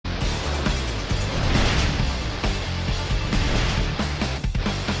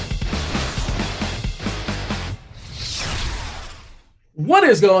What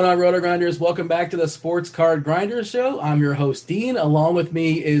is going on, Roto Grinders? Welcome back to the Sports Card Grinders Show. I'm your host, Dean. Along with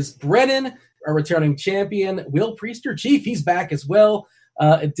me is Brennan, our returning champion, Will Priester. Chief, he's back as well.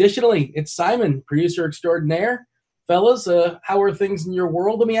 Additionally, it's Simon, producer extraordinaire. Fellas, how are things in your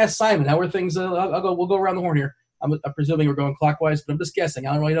world? Let me ask Simon, how are things? We'll go around the horn here. I'm presuming we're going clockwise, but I'm just guessing.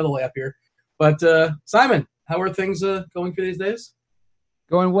 I don't really know the layup here. But Simon, how are things going for these days?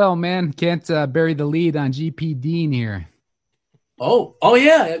 Going well, man. Can't bury the lead on GP Dean here. Oh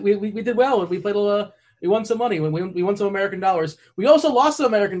yeah, we did well. We played we won some money. We won some American dollars. We also lost some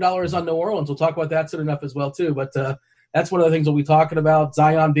American dollars on New Orleans. We'll talk about that soon enough as well too. But that's one of the things we'll be talking about.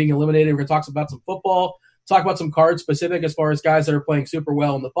 Zion being eliminated. We're going to talk about some football. Talk about some card specific as far as guys that are playing super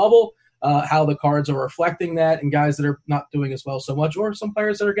well in the bubble. How the cards are reflecting that, and guys that are not doing as well so much, or some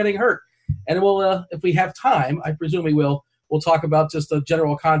players that are getting hurt. And we'll, if we have time, I presume we will. We'll talk about just the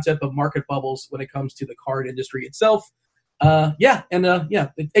general concept of market bubbles when it comes to the card industry itself. And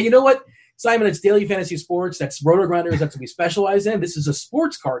you know what, Simon, it's Daily Fantasy Sports. That's Roto Grinders. That's what we specialize in. This is a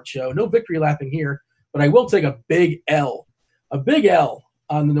sports card show. No victory lapping here, but I will take a big L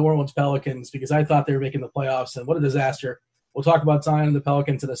on the New Orleans Pelicans because I thought they were making the playoffs, and what a disaster. We'll talk about Zion and the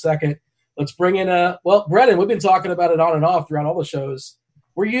Pelicans in a second. Let's bring in, Brennan, we've been talking about it on and off throughout all the shows.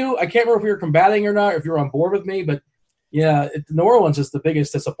 I can't remember if you were combating or not, or if you were on board with me, but yeah, New Orleans is the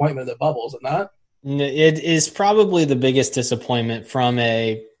biggest disappointment of the bubble, is it not? It is probably the biggest disappointment from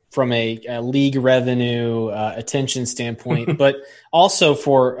a league revenue attention standpoint, but also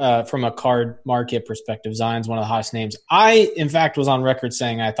from a card market perspective. Zion's one of the hottest names. I, in fact, was on record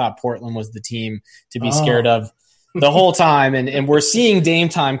saying I thought Portland was the team to be scared of the whole time, and we're seeing Dame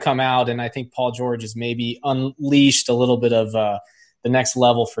time come out, and I think Paul George has maybe unleashed a little bit of the next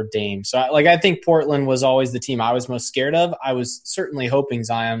level for Dame. So I think Portland was always the team I was most scared of. I was certainly hoping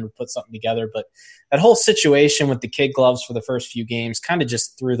Zion would put something together, but that whole situation with the kid gloves for the first few games kind of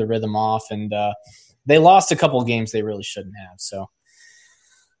just threw the rhythm off, and they lost a couple of games they really shouldn't have. So,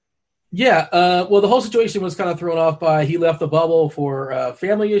 yeah, the whole situation was kind of thrown off by he left the bubble for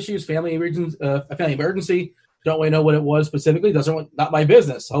family issues, family reasons, a family emergency. Don't really know what it was specifically. Not my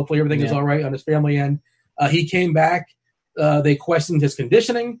business. Hopefully everything is all right on his family end. He came back. They questioned his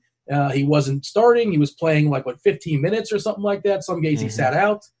conditioning. He wasn't starting. He was playing 15 minutes or something like that. Some games he sat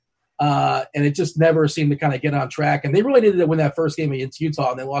out. And it just never seemed to kind of get on track. And they really needed to win that first game against Utah,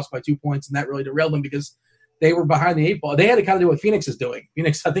 and they lost by 2 points, and that really derailed them because they were behind the eight ball. They had to kind of do what Phoenix is doing.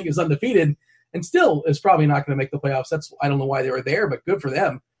 Phoenix, I think, is undefeated and still is probably not going to make the playoffs. I don't know why they were there, but good for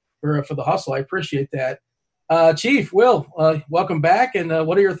them for the hustle. I appreciate that. Chief, Will, welcome back. And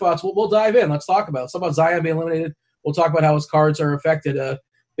what are your thoughts? We'll dive in. Let's talk about it. Some about Zion being eliminated. We'll talk about how his cards are affected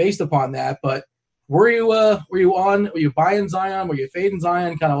based upon that. But were you buying Zion? Were you fading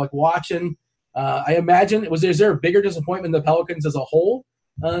Zion? Kind of watching? I imagine is there a bigger disappointment in the Pelicans as a whole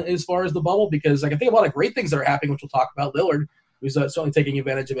as far as the bubble? Because I can think of a lot of great things that are happening, which we'll talk about. Lillard, who's certainly taking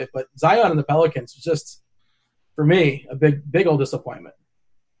advantage of it, but Zion and the Pelicans was just, for me, a big old disappointment.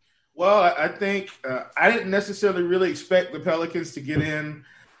 Well, I think I didn't necessarily really expect the Pelicans to get in.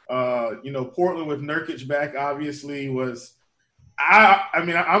 Portland with Nurkic back obviously was –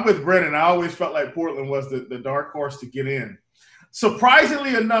 I'm with Brennan. I always felt like Portland was the dark horse to get in.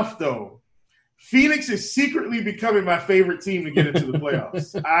 Surprisingly enough, though, Phoenix is secretly becoming my favorite team to get into the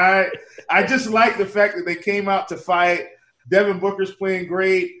playoffs. I just like the fact that they came out to fight. Devin Booker's playing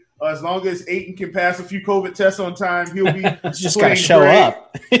great. As long as Ayton can pass a few COVID tests on time, he'll be just got to show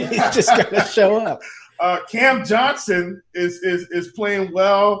up. He's just got to show up. Cam Johnson is playing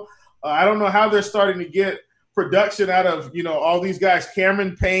well. I don't know how they're starting to get production out of all these guys.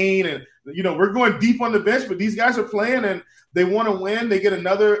 Cameron Payne and we're going deep on the bench, but these guys are playing and they want to win. They get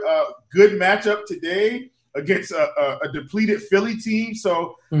another good matchup today against a depleted Philly team.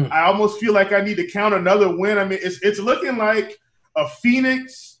 So I almost feel like I need to count another win. I mean, it's looking like a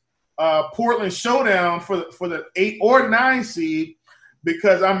Phoenix. Portland showdown for the 8 or 9 seed,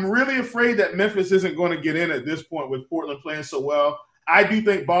 because I'm really afraid that Memphis isn't going to get in at this point with Portland playing so well. I do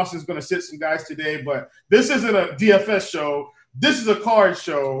think Boston's going to sit some guys today, but this isn't a DFS show. This is a card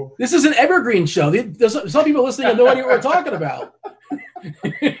show. This is an evergreen show. There's some people listening have no idea what we're talking about.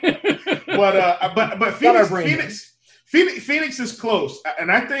 but Phoenix is close,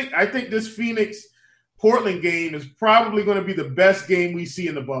 and I think this Phoenix Portland game is probably going to be the best game we see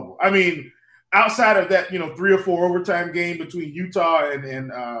in the bubble. I mean, outside of that, 3 or 4 overtime game between Utah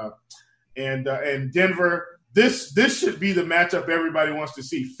and Denver, this should be the matchup everybody wants to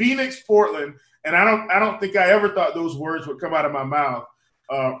see. Phoenix, Portland, and I don't think I ever thought those words would come out of my mouth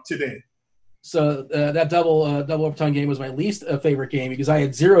today. So that double overtime game was my least favorite game because I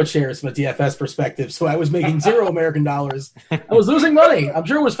had 0 shares from a DFS perspective. So I was making $0 American dollars. I was losing money. I'm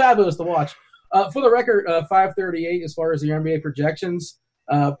sure it was fabulous to watch. For the record, 538 as far as the NBA projections.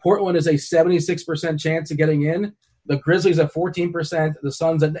 Portland is a 76% chance of getting in. The Grizzlies at 14%, the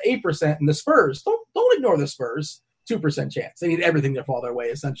Suns at 8%, and the Spurs. Don't ignore the Spurs. 2% chance. They need everything to fall their way,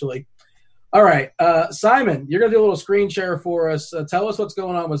 essentially. All right, Simon, you're going to do a little screen share for us. Tell us what's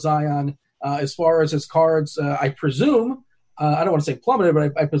going on with Zion as far as his cards. I presume, I don't want to say plummeted,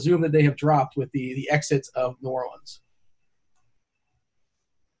 but I presume that they have dropped with the exit of New Orleans.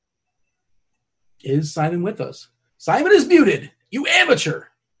 Is Simon with us? Simon is muted. You amateur.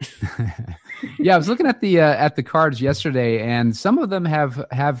 Yeah, I was looking at the cards yesterday, and some of them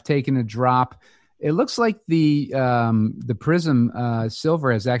have taken a drop. It looks like the Prism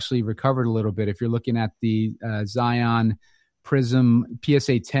Silver has actually recovered a little bit. If you're looking at the Zion Prism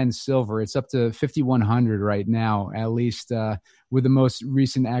PSA 10 Silver, it's up to 5,100 right now, at least with the most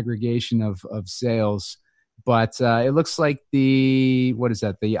recent aggregation of sales. But it looks like the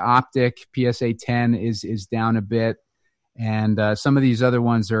Optic PSA 10 is down a bit. And some of these other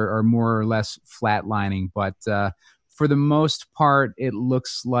ones are more or less flatlining. But for the most part, it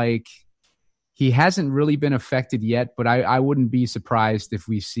looks like he hasn't really been affected yet. But I wouldn't be surprised if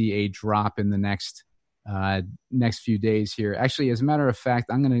we see a drop in the next few days here. Actually, as a matter of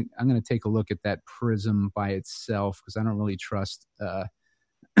fact, I'm gonna take a look at that Prism by itself because I don't really trust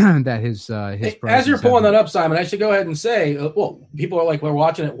that his price. As you're pulling that up, Simon, I should go ahead and say, people are like, we're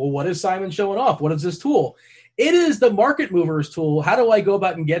watching it. Well, what is Simon showing off? What is this tool? It is the Market Movers tool. How do I go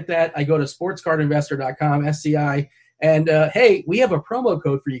about and get that? I go to sportscardinvestor.com, SCI, and hey, we have a promo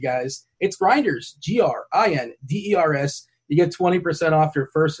code for you guys. It's Grinders, GRINDERS. You get 20% off your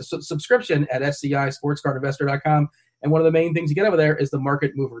first subscription at SCI, sportscardinvestor.com. And one of the main things you get over there is the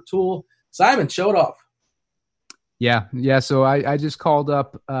Market Mover tool. Simon, show it off. Yeah. So I just called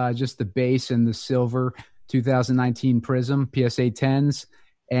up just the base and the silver 2019 Prism PSA 10s.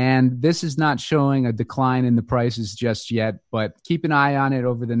 And this is not showing a decline in the prices just yet, but keep an eye on it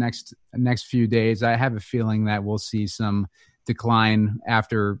over the next few days. I have a feeling that we'll see some decline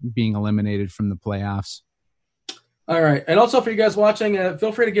after being eliminated from the playoffs. All right. And also for you guys watching,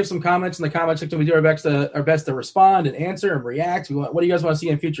 feel free to give some comments in the comment section. We do our best to respond and answer and react. What do you guys want to see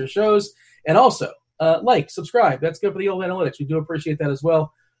in future shows? And also, subscribe. That's good for the old analytics. We do appreciate that as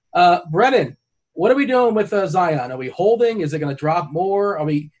well. Brennan, what are we doing with Zion? Are we holding? Is it going to drop more? Are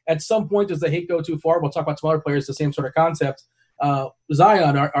we at some point, does the hate go too far? We'll talk about some other players, the same sort of concept.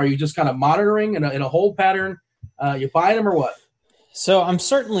 Zion, are you just kind of monitoring in a hold pattern? You buying him or what? So I'm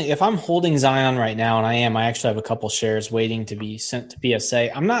certainly, if I'm holding Zion right now, and I actually have a couple shares waiting to be sent to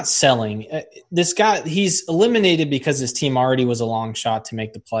PSA. I'm not selling. This guy, he's eliminated because his team already was a long shot to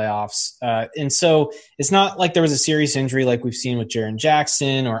make the playoffs. And so it's not like there was a serious injury like we've seen with Jaren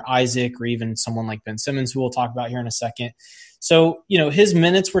Jackson or Isaac or even someone like Ben Simmons, who we'll talk about here in a second. So, his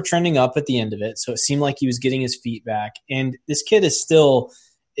minutes were trending up at the end of it. So it seemed like he was getting his feet back. And this kid is still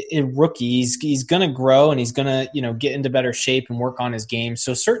a rookie. He's going to grow and he's going to, get into better shape and work on his game.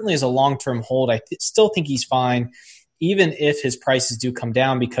 So certainly as a long-term hold, I still think he's fine, even if his prices do come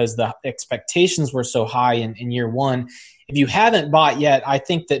down because the expectations were so high in year one. If you haven't bought yet, I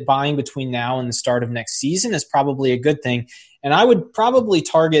think that buying between now and the start of next season is probably a good thing. And I would probably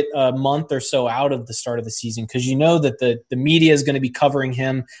target a month or so out of the start of the season because that the media is going to be covering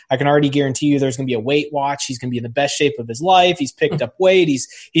him. I can already guarantee you there's going to be a weight watch. He's going to be in the best shape of his life. He's picked up weight.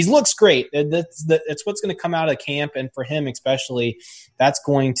 He looks great. That's what's going to come out of camp. And for him especially, that's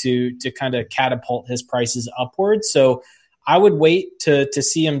going to kind of catapult his prices upwards. So I would wait to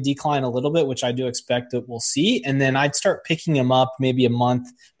see him decline a little bit, which I do expect that we'll see. And then I'd start picking him up maybe a month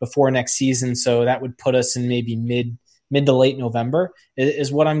before next season. So that would put us in maybe mid to late November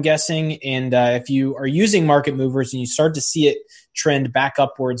is what I'm guessing. And if you are using market movers and you start to see it trend back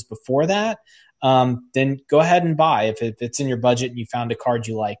upwards before that, then go ahead and buy if it's in your budget and you found a card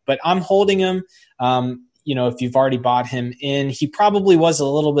you like. But I'm holding him. If you've already bought him in, he probably was a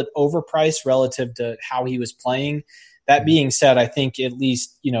little bit overpriced relative to how he was playing. That being said, I think at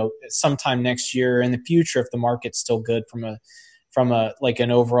least, sometime next year in the future, if the market's still good from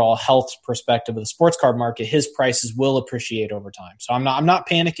an overall health perspective of the sports card market, his prices will appreciate over time. So I'm not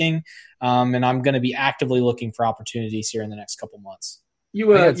panicking, and I'm going to be actively looking for opportunities here in the next couple months.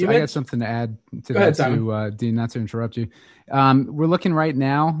 I got something to add to that too, Dean, not to interrupt you. We're looking right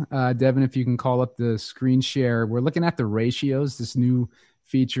now, Devin, if you can call up the screen share, we're looking at the ratios, this new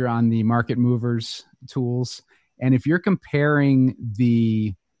feature on the Market Movers tools. And if you're comparing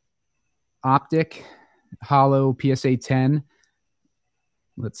the Optic Hollow PSA 10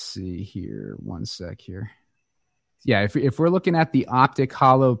 let's see here. One sec here. Yeah, if we're looking at the Optic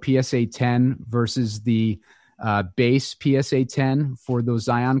Holo PSA 10 versus the base PSA 10 for those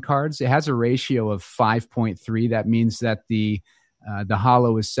Zion cards, it has a ratio of 5.3. That means that the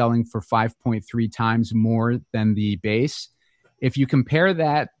Holo is selling for 5.3 times more than the base. If you compare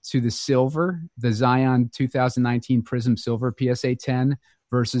that to the silver, the Zion 2019 Prism Silver PSA 10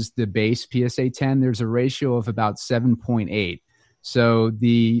 versus the base PSA 10, there's a ratio of about 7.8. So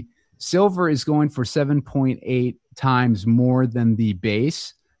the silver is going for 7.8 times more than the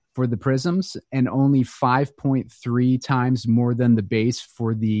base for the Prisms and only 5.3 times more than the base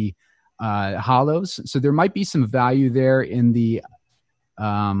for the Holos. So there might be some value there in the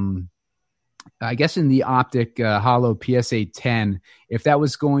I guess in the Optic Holo PSA 10, if that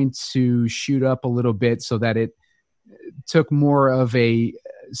was going to shoot up a little bit so that it took more of a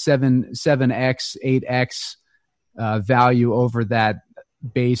 7x, 8x value over that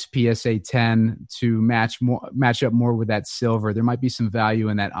base PSA 10 to match up more with that silver, there might be some value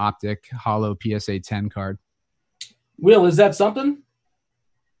in that Optic Holo PSA 10 card. Will, is that something?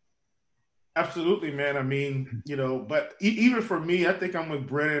 Absolutely, man. I mean, but even for me, I think I'm with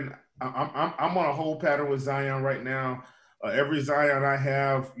Brennan. I'm on a whole pattern with Zion right now. Every Zion I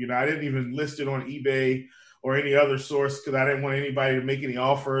have, I didn't even list it on eBay or any other source because I didn't want anybody to make any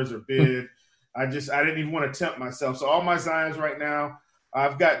offers or bid. I didn't even want to tempt myself. So all my Zions right now,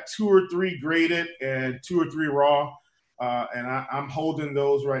 I've got 2 or 3 graded and 2 or 3 raw, and I'm holding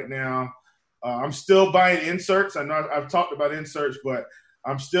those right now. I'm still buying inserts. I know I've talked about inserts, but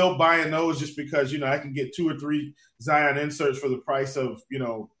I'm still buying those just because, I can get 2 or 3 Zion inserts for the price of,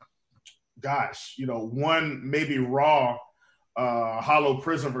 one maybe raw Holo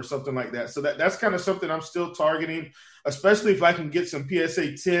Prism or something like that. So that's kind of something I'm still targeting, especially if I can get some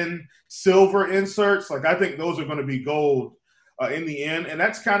PSA 10 silver inserts. Like I think those are going to be gold in the end. And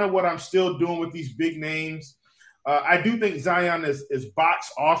that's kind of what I'm still doing with these big names. I do think Zion is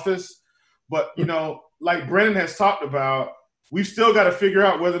box office, but, like Brennan has talked about, we've still got to figure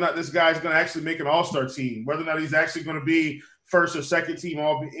out whether or not this guy's going to actually make an all-star team, whether or not he's actually going to be first or second team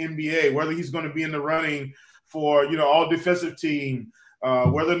all NBA, whether he's going to be in the running for, all defensive team,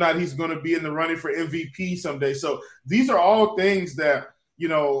 whether or not he's going to be in the running for MVP someday. So these are all things that,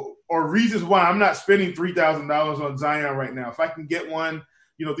 or reasons why I'm not spending $3,000 on Zion right now. If I can get one,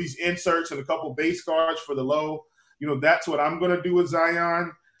 these inserts and a couple base cards for the low, that's what I'm going to do with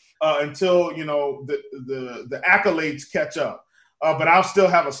Zion until, the accolades catch up. But I'll still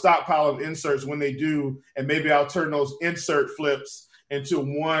have a stockpile of inserts when they do, and maybe I'll turn those insert flips into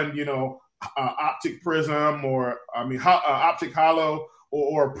one, Optic Prism or Optic Holo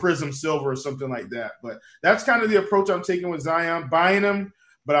or Prism Silver or something like that. But that's kind of the approach I'm taking with Zion, buying them,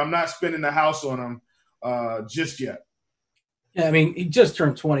 but I'm not spending the house on them just yet. Yeah, I mean, he just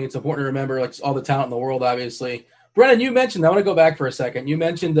turned 20. It's important to remember like all the talent in the world, obviously. Brennan, you mentioned, I want to go back for a second. You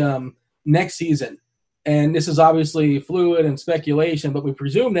mentioned next season. And this is obviously fluid and speculation, but we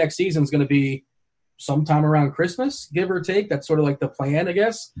presume next season is going to be sometime around Christmas, give or take. That's sort of like the plan, I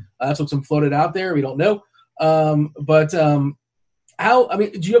guess. That's what's been floated out there. We don't know. Do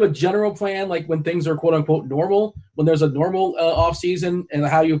you have a general plan, like when things are quote unquote normal, when there's a normal off season, and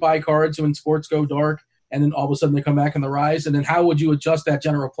how you buy cards when sports go dark and then all of a sudden they come back on the rise? And then how would you adjust that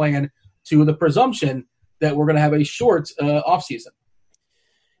general plan to the presumption that we're going to have a short off season?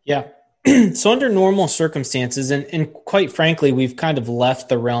 Yeah. So under normal circumstances, and quite frankly, we've kind of left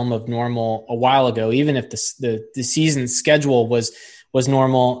the realm of normal a while ago, even if the season schedule was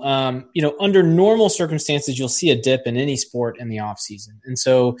normal. Under normal circumstances, you'll see a dip in any sport in the off season. And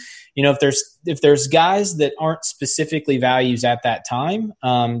so, if there's guys that aren't specifically values at that time,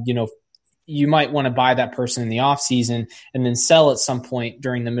 you might want to buy that person in the off season and then sell at some point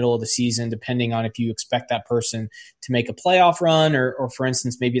during the middle of the season, depending on if you expect that person to make a playoff run, or for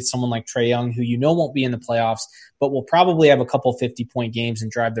instance, maybe it's someone like Trae Young who won't be in the playoffs, but will probably have a couple 50-point games and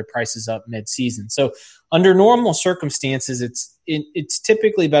drive their prices up mid-season. So under normal circumstances, it's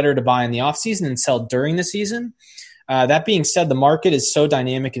typically better to buy in the off season and sell during the season. That being said, the market is so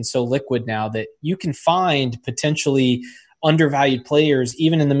dynamic and so liquid now that you can find potentially undervalued players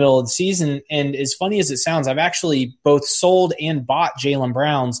even in the middle of the season. And as funny as it sounds, I've actually both sold and bought Jaylen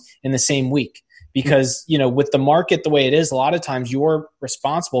Browns in the same week because, with the market the way it is, a lot of times you're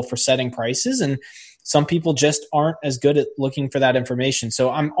responsible for setting prices, and some people just aren't as good at looking for that information.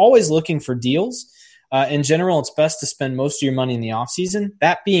 So I'm always looking for deals. In general, it's best to spend most of your money in the offseason.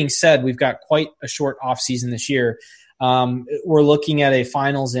 That being said, we've got quite a short offseason this year. We're looking at a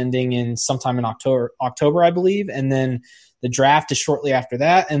finals ending in sometime in October, I believe. And then the draft is shortly after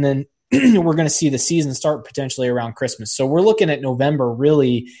that. And then we're going to see the season start potentially around Christmas. So we're looking at November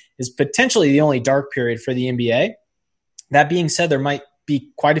really is potentially the only dark period for the NBA. That being said, there might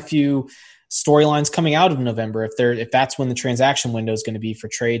be quite a few storylines coming out of November if that's when the transaction window is going to be for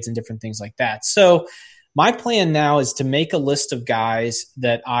trades and different things like that. So my plan now is to make a list of guys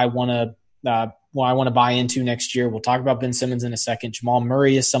that I want to buy into next year. We'll talk about Ben Simmons in a second. Jamal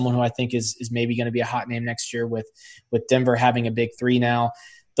Murray is someone who I think is maybe going to be a hot name next year with Denver having a big three now.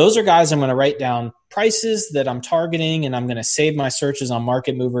 Those are guys I'm going to write down prices that I'm targeting, and I'm going to save my searches on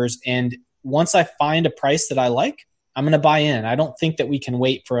market movers. And once I find a price that I like, I'm going to buy in. I don't think that we can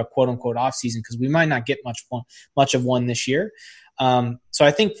wait for a quote-unquote offseason because we might not get much of one this year. So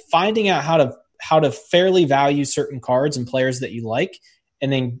I think finding out how to fairly value certain cards and players that you like,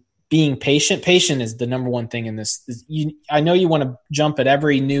 and then being patient. Patient is the number one thing in this. I know you want to jump at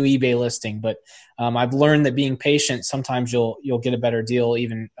every new eBay listing, but I've learned that being patient, sometimes you'll get a better deal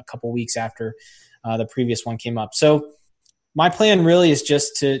even a couple weeks after the previous one came up. So my plan really is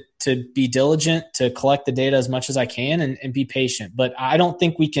just to be diligent, to collect the data as much as I can and be patient. But I don't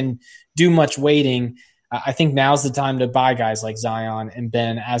think we can do much waiting. I think now's the time to buy guys like Zion and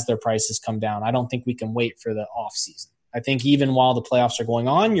Ben as their prices come down. I don't think we can wait for the offseason. I think even while the playoffs are going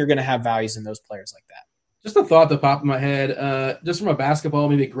on, you're going to have values in those players like that. Just a thought that popped in my head, just from a basketball,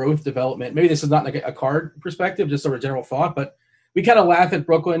 maybe growth development. Maybe this is not like a card perspective, just sort of a general thought, but we kind of laugh at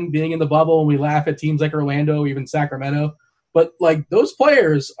Brooklyn being in the bubble, and we laugh at teams like Orlando or even Sacramento. But like those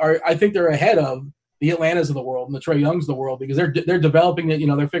players I think they're ahead of the Atlantas of the world and the Trae Youngs of the world because they're developing it.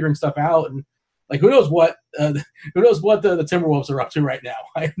 They're figuring stuff out, and like who knows what the Timberwolves are up to right now.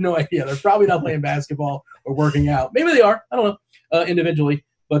 I have no idea. They're probably not playing basketball or working out. Maybe they are. I don't know individually.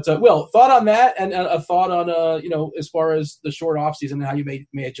 But Will, thought on that, and a thought on as far as the short offseason and how you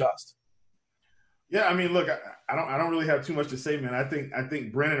may adjust. Yeah, I mean, look, I don't really have too much to say, man. I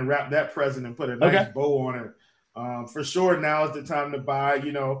think Brennan wrapped that present and put a nice bow on it. For sure, now is the time to buy.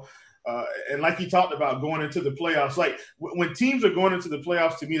 And like he talked about going into the playoffs, like when teams are going into the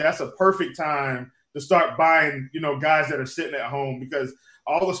playoffs, to me, that's a perfect time to start buying, guys that are sitting at home because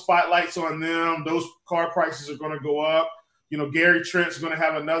all the spotlight's on them. Those car prices are going to go up. Gary Trent's going to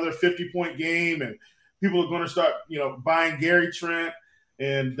have another 50-point game, and people are going to start, buying Gary Trent.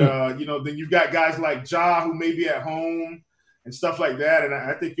 And, then you've got guys like Ja who may be at home and stuff like that. And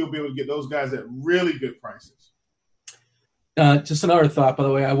I think you'll be able to get those guys at really good prices. Just another thought, by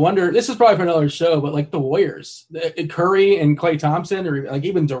the way. I wonder, this is probably for another show, but like the Warriors, Curry and Klay Thompson, or like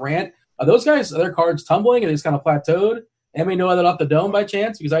even Durant, are their cards tumbling and it's kind of plateaued? Anybody know that off the dome by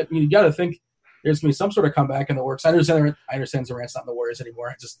chance? Because you got to think there's going to be some sort of comeback in the works. I understand Durant's not in the Warriors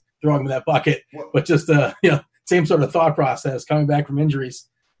anymore. I just throw him in that bucket. But just, same sort of thought process coming back from injuries.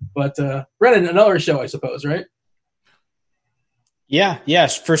 But Brennan, another show, I suppose, right? Yeah,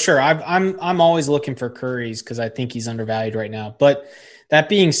 yes, for sure. I'm always looking for Curry's because I think he's undervalued right now. But that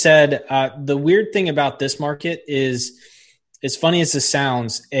being said, the weird thing about this market is, as funny as this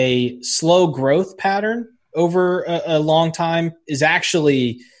sounds, a slow growth pattern over a long time is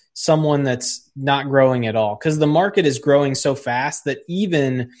actually someone that's not growing at all because the market is growing so fast that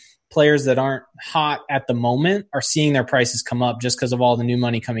even players that aren't hot at the moment are seeing their prices come up just because of all the new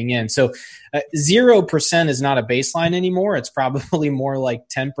money coming in. So 0% is not a baseline anymore. It's probably more like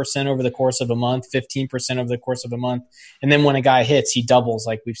 10% over the course of a month, 15% over the course of a month. And then when a guy hits, he doubles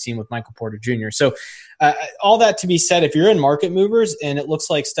like we've seen with Michael Porter Jr. So all that to be said, if you're in market movers and it looks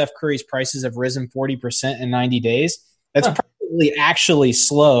like Steph Curry's prices have risen 40% in 90 days, that's probably actually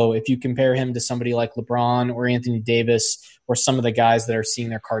slow if you compare him to somebody like LeBron or Anthony Davis or some of the guys that are seeing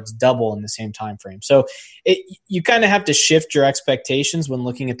their cards double in the same time frame. So you kind of have to shift your expectations when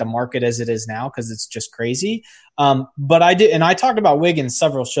looking at the market as it is now because it's just crazy. But I did, and I talked about Wiggins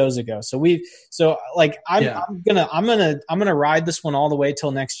several shows ago. I'm gonna ride this one all the way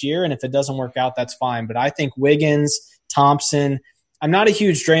till next year, and if it doesn't work out, that's fine. But I think Wiggins, Thompson. I'm not a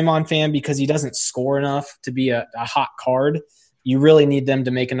huge Draymond fan because he doesn't score enough to be a hot card. You really need them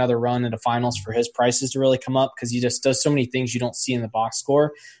to make another run in the finals for his prices to really come up because he just does so many things you don't see in the box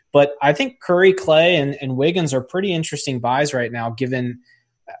score. But I think Curry, Klay, and Wiggins are pretty interesting buys right now given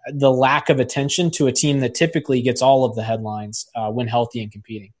the lack of attention to a team that typically gets all of the headlines when healthy and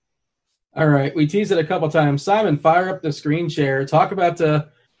competing. All right. We teased it a couple times. Simon, fire up the screen share. Talk about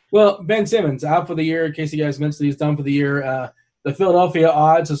Ben Simmons out for the year. In case you guys mentioned he's done for the year. The Philadelphia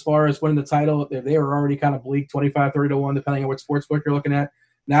odds as far as winning the title, they were already kind of bleak, 25-30-1, depending on what sportsbook you're looking at.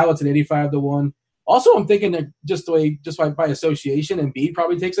 Now it's an 85-1. Also, I'm thinking that just by association, Embiid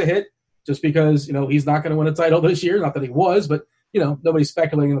probably takes a hit just because, he's not going to win a title this year. Not that he was, but, nobody's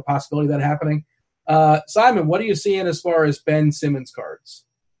speculating the possibility of that happening. Simon, what are you seeing as far as Ben Simmons cards?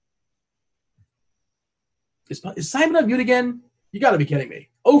 Is Simon on mute again? You got to be kidding me.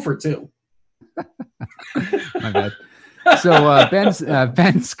 0 for 2. My bad. So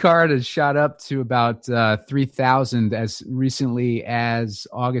Ben's card has shot up to about 3,000 as recently as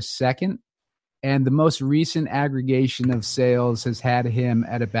August 2nd. And the most recent aggregation of sales has had him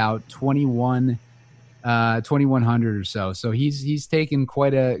at about 2,100 or so. So he's taken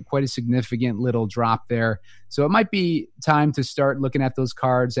quite a significant little drop there. So it might be time to start looking at those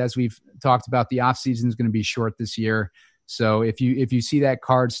cards. As we've talked about, the offseason is going to be short this year. So if you see that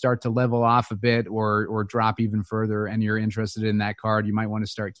card start to level off a bit or drop even further, and you're interested in that card, you might want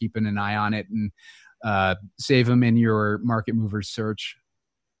to start keeping an eye on it and save them in your market movers search.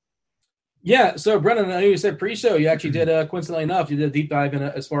 Yeah, so Brennan, I know you said pre-show you actually did, coincidentally enough, you did a deep dive in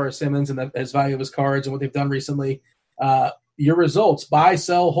as far as Simmons and his value of his cards and what they've done recently. Your results: buy,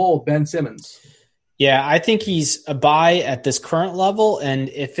 sell, hold, Ben Simmons. Yeah, I think he's a buy at this current level. And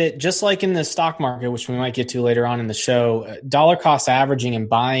if it, just like in the stock market, which we might get to later on in the show, dollar cost averaging and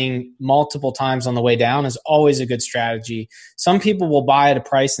buying multiple times on the way down is always a good strategy. Some people will buy at a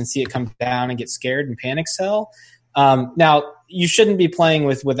price and see it come down and get scared and panic sell. Now, you shouldn't be playing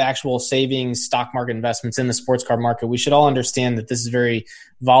with actual savings stock market investments in the sports card market. We should all understand that this is very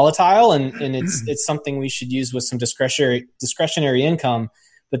volatile and it's something we should use with some discretionary income.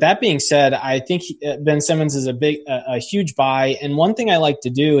 But that being said, I think Ben Simmons is a huge buy. And one thing I like to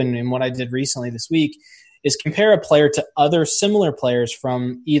do, and what I did recently this week, is compare a player to other similar players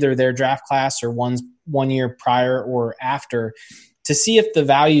from either their draft class or 1 year prior or after to see if the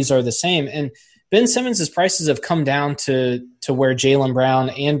values are the same. And Ben Simmons' prices have come down to where Jaylen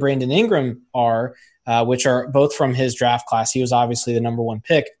Brown and Brandon Ingram are, which are both from his draft class. He was obviously the number 1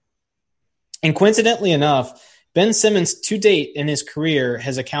 pick. And coincidentally enough, Ben Simmons to date in his career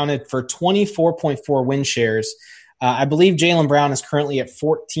has accounted for 24.4 win shares. I believe Jaylen Brown is currently at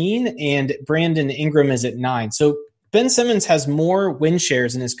 14 and Brandon Ingram is at 9. So Ben Simmons has more win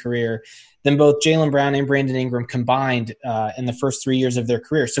shares in his career than both Jaylen Brown and Brandon Ingram combined in the first 3 years of their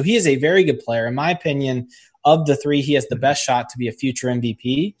career. So he is a very good player. In my opinion, of the three, he has the best shot to be a future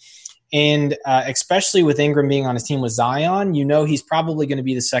MVP. And especially with Ingram being on his team with Zion, he's probably going to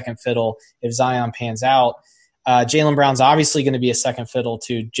be the second fiddle if Zion pans out. Jaylen Brown's obviously going to be a second fiddle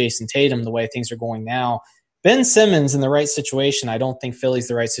to Jason Tatum the way things are going now. Ben Simmons in the right situation, I don't think Philly's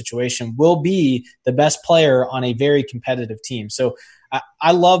the right situation, will be the best player on a very competitive team. So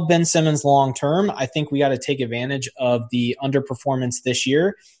I love Ben Simmons long term. I think we got to take advantage of the underperformance this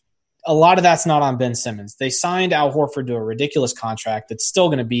year. A lot of that's not on Ben Simmons. They signed Al Horford to a ridiculous contract that's still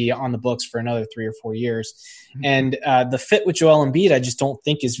going to be on the books for another 3 or 4 years. And the fit with Joel Embiid, I just don't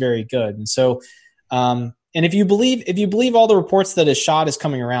think is very good. And so, and if you believe all the reports that his shot is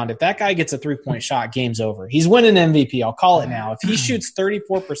coming around, if that guy gets a 3-point shot, game's over. He's winning MVP. I'll call it now. If he shoots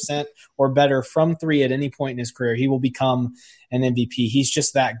 34% or better from 3 at any point in his career, he will become an MVP. He's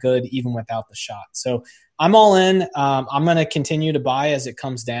just that good even without the shot. So I'm all in. I'm going to continue to buy as it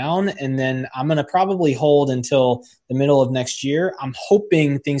comes down, and then I'm going to probably hold until the middle of next year. I'm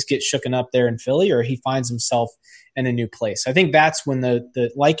hoping things get shooken up there in Philly or he finds himself in a new place. I think that's when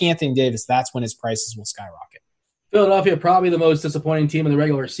the like Anthony Davis, that's when his prices will skyrocket. Philadelphia, probably the most disappointing team in the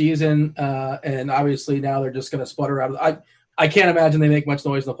regular season. And obviously now they're just going to sputter out. I can't imagine they make much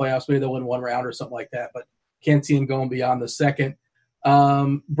noise in the playoffs. Maybe they'll win 1 round or something like that, but can't see them going beyond the second.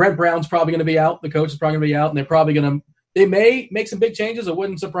 Brett Brown's probably going to be out. The coach is probably going to be out, and they're probably they may make some big changes. It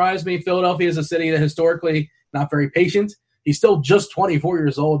wouldn't surprise me. Philadelphia is a city that historically not very patient. He's still just 24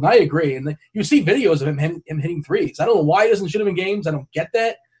 years old, and I agree. And you see videos of him hitting threes. I don't know why he doesn't shoot him in games. I don't get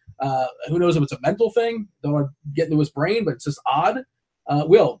that. Who knows if it's a mental thing? Don't want to get into his brain, but it's just odd.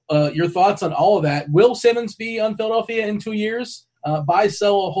 Will, your thoughts on all of that? Will Simmons be on Philadelphia in 2 years? Buy,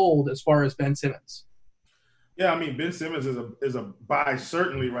 sell, or hold as far as Ben Simmons? Yeah, I mean, Ben Simmons is a buy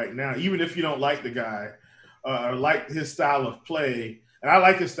certainly right now, even if you don't like the guy or like his style of play. And I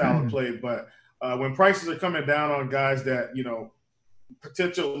like his style of play, but when prices are coming down on guys that,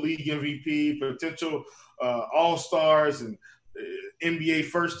 potential league MVP, potential all-stars and NBA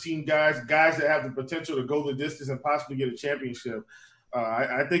first-team guys that have the potential to go the distance and possibly get a championship,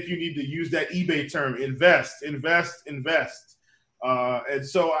 I think you need to use that eBay term, invest. And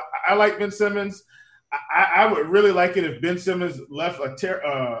so I like Ben Simmons. I would really like it if Ben Simmons left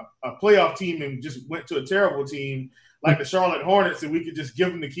a playoff team and just went to a terrible team like the Charlotte Hornets, and we could just give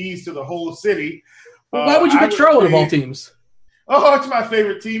them the keys to the whole city. Well, why would you pick Charlotte of all teams? Oh, it's my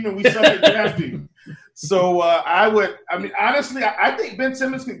favorite team, and we suck at drafting. So honestly, I think Ben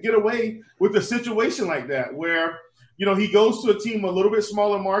Simmons could get away with a situation like that where, he goes to a team a little bit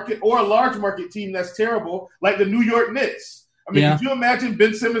smaller market or a large market team that's terrible, like the New York Knicks. I mean, Could you imagine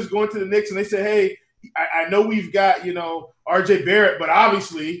Ben Simmons going to the Knicks and they say, hey, I know we've got, RJ Barrett, but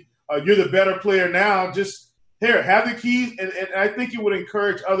obviously you're the better player now. Just here, have the keys. And I think it would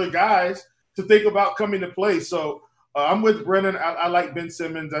encourage other guys to think about coming to play. So I'm with Brennan. I like Ben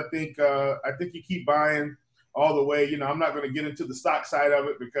Simmons. I think you keep buying all the way. I'm not going to get into the stock side of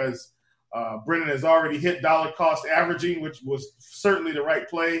it because Brennan has already hit dollar cost averaging, which was certainly the right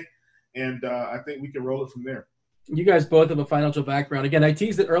play. And I think we can roll it from there. You guys both have a financial background. Again, I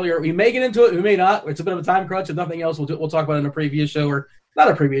teased it earlier. We may get into it. We may not. It's a bit of a time crunch. If nothing else, we'll talk about it in a previous show or not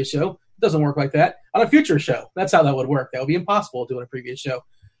a previous show. It doesn't work like that. On a future show. That's how that would work. That would be impossible to do in a previous show.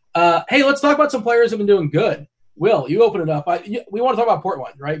 Hey, let's talk about some players who have been doing good. Will, you open it up. We want to talk about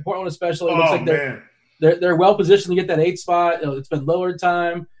Portland, right? Portland especially. It looks like they're well positioned to get that 8th spot. It's been lowered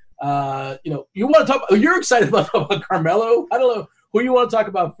time. You want to talk. You're excited about Carmelo. I don't know who you want to talk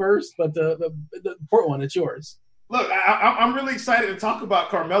about first, but the Portland, it's yours. Look, I'm really excited to talk about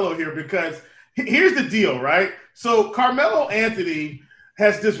Carmelo here because here's the deal, right? So Carmelo Anthony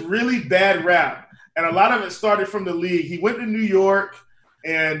has this really bad rap, and a lot of it started from the league. He went to New York,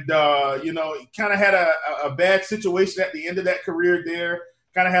 and he kind of had a bad situation at the end of that career there.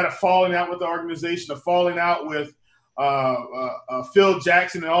 Kind of had a falling out with the organization, a falling out with Phil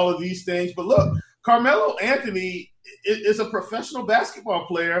Jackson and all of these things. But look, Carmelo Anthony is a professional basketball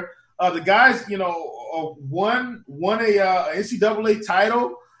player. The guy's, won a NCAA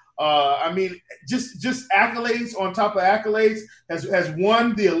title. Just accolades on top of accolades. Has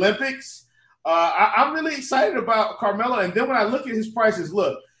won the Olympics. I'm really excited about Carmelo. And then when I look at his prices,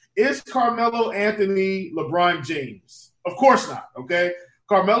 look, is Carmelo Anthony LeBron James? Of course not. Okay,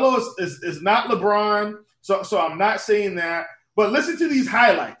 Carmelo is not LeBron. So I'm not saying that. But listen to these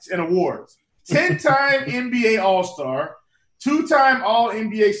highlights and awards: 10-time NBA All-Star. 2-time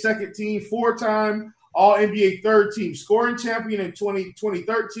All-NBA second team, 4-time All-NBA third team, scoring champion in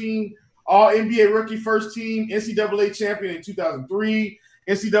 2013, All-NBA rookie first team, NCAA champion in 2003,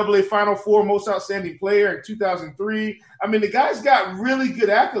 NCAA Final Four most outstanding player in 2003. I mean, the guy's got really good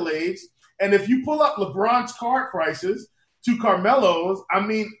accolades. And if you pull up LeBron's card prices to Carmelo's, I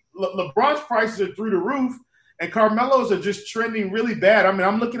mean, LeBron's prices are through the roof, and Carmelo's are just trending really bad. I mean,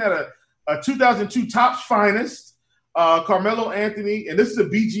 I'm looking at a 2002 Topps finest. Carmelo Anthony, and this is a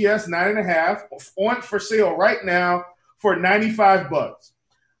BGS 9.5 on for sale right now for $95.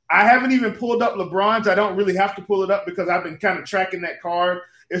 I haven't even pulled up LeBron's. I don't really have to pull it up because I've been kind of tracking that card.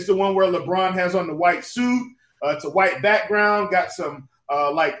 It's the one where LeBron has on the white suit. It's a white background, got some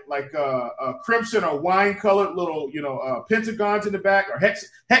crimson or wine colored little pentagons in the back or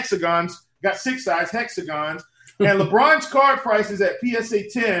hexagons. Got 6 size hexagons, and LeBron's card prices at PSA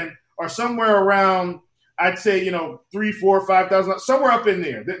 10 are somewhere around, I'd say, $3,000, $4,000, $5,000, somewhere up in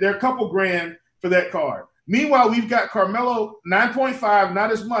there. They're a couple grand for that card. Meanwhile, we've got Carmelo 9.5,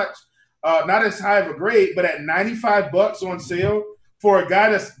 not as much, not as high of a grade, but at $95 on sale for a guy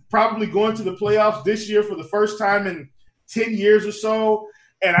that's probably going to the playoffs this year for the first time in 10 years or so.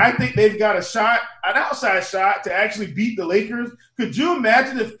 And I think they've got an outside shot to actually beat the Lakers. Could you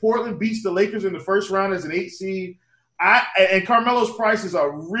imagine if Portland beats the Lakers in the first round as an 8 seed? And Carmelo's prices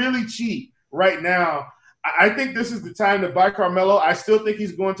are really cheap right now. I think this is the time to buy Carmelo. I still think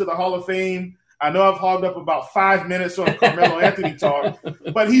he's going to the Hall of Fame. I know I've hogged up about 5 minutes on Carmelo Anthony talk,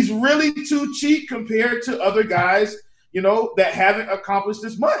 but he's really too cheap compared to other guys, that haven't accomplished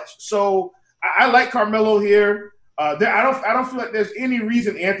as much. So I like Carmelo here. I don't feel like there's any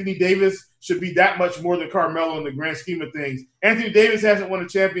reason Anthony Davis should be that much more than Carmelo in the grand scheme of things. Anthony Davis hasn't won a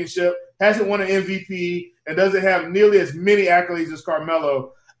championship, hasn't won an MVP, and doesn't have nearly as many accolades as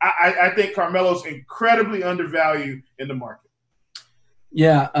Carmelo. I think Carmelo's incredibly undervalued in the market.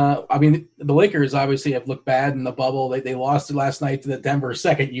 Yeah, the Lakers obviously have looked bad in the bubble. They lost it last night to the Denver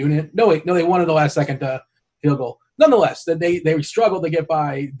second unit. No, they won in the last second field goal. Nonetheless, they struggled to get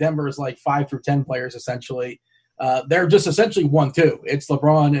by Denver's 5 through 10 players essentially. They're just essentially 1-2. It's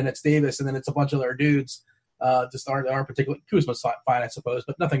LeBron and it's Davis, and then it's a bunch of other dudes. Just aren't particularly. Kuzma's fine, I suppose,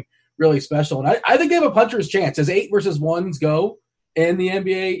 but nothing really special. And I think they have a puncher's chance as 8 versus 1s go. In the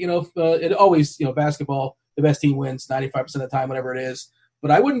NBA, it always, basketball, the best team wins 95% of the time, whatever it is.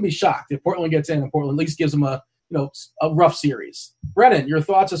 But I wouldn't be shocked if Portland gets in and Portland at least gives them a rough series. Brennan, your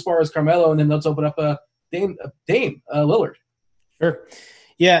thoughts as far as Carmelo, and then let's open up Dame Lillard. Sure.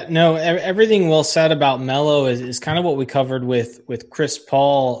 Yeah, no, everything Will said about Melo is kind of what we covered with Chris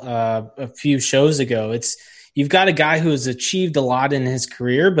Paul a few shows ago. You've got a guy who has achieved a lot in his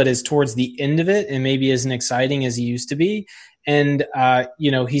career, but is towards the end of it and maybe isn't exciting as he used to be. And,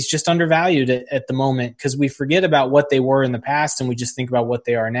 he's just undervalued at the moment because we forget about what they were in the past and we just think about what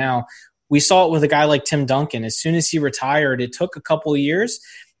they are now. We saw it with a guy like Tim Duncan. As soon as he retired, it took a couple of years,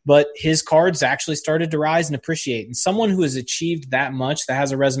 but his cards actually started to rise and appreciate. And someone who has achieved that much, that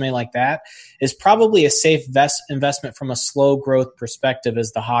has a resume like that, is probably a safe investment from a slow growth perspective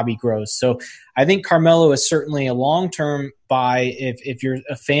as the hobby grows. So I think Carmelo is certainly a long-term buy if you're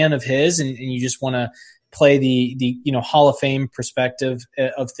a fan of his and you just want to play the Hall of Fame perspective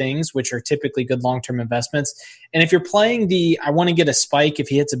of things, which are typically good long-term investments. And if you're playing I want to get a spike if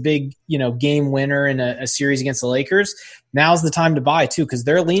he hits a big, game winner in a series against the Lakers, now's the time to buy too, because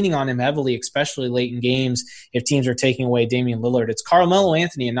they're leaning on him heavily, especially late in games if teams are taking away Damian Lillard. It's Carmelo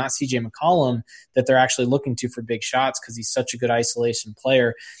Anthony and not CJ McCollum that they're actually looking to for big shots because he's such a good isolation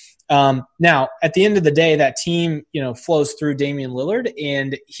player. Now, at the end of the day, that team, flows through Damian Lillard,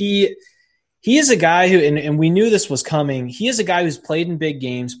 and he is a guy who, and we knew this was coming, he is a guy who's played in big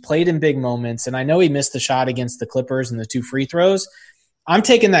games, played in big moments, and I know he missed the shot against the Clippers and the 2 free throws. I'm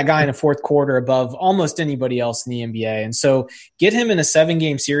taking that guy in a fourth quarter above almost anybody else in the NBA. And so get him in a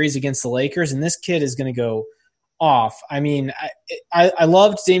 7-game series against the Lakers, and this kid is going to go off. I mean, I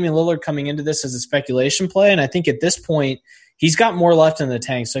loved Damian Lillard coming into this as a speculation play, and I think at this point, he's got more left in the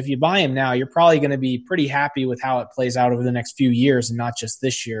tank. So if you buy him now, you're probably going to be pretty happy with how it plays out over the next few years and not just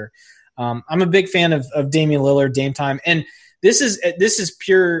this year. I'm a big fan of Damian Lillard, Dame time. And this is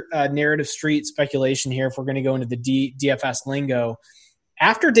pure narrative street speculation here if we're going to go into the DFS lingo.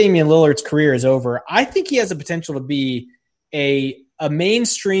 After Damian Lillard's career is over, I think he has the potential to be a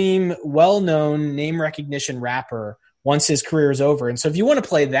mainstream, well-known, name recognition rapper once his career is over. And so if you want to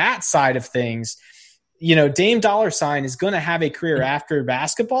play that side of things, Dame Dollar Sign is going to have a career after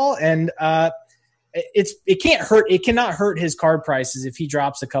basketball, and it can't hurt. It cannot hurt his card prices if he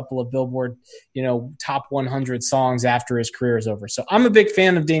drops a couple of Billboard, top 100 songs after his career is over. So I'm a big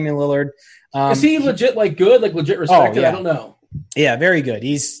fan of Damian Lillard. Is he legit, good, legit respected? Oh, yeah. I don't know. Yeah, very good.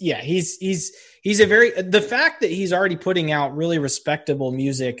 He's the fact that he's already putting out really respectable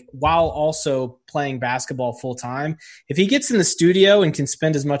music while also playing basketball full time. If he gets in the studio and can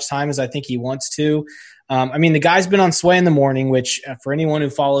spend as much time as I think he wants to, the guy's been on Sway in the Morning, which for anyone who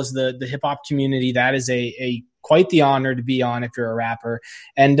follows the hip hop community, that is a quite the honor to be on if you're a rapper.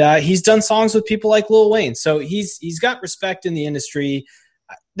 And he's done songs with people like Lil Wayne, so he's got respect in the industry.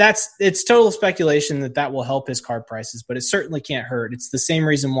 It's total speculation that will help his card prices, but it certainly can't hurt. It's the same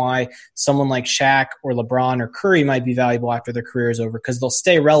reason why someone like Shaq or LeBron or Curry might be valuable after their career is over, because they'll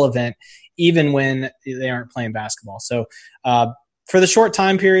stay relevant even when they aren't playing basketball. So for the short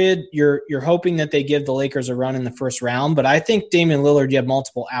time period, you're hoping that they give the Lakers a run in the first round, but I think Damian Lillard, you have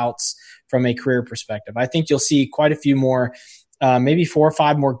multiple outs from a career perspective. I think you'll see quite a few more, maybe 4 or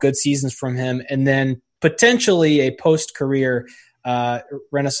 5 more good seasons from him, and then potentially a post-career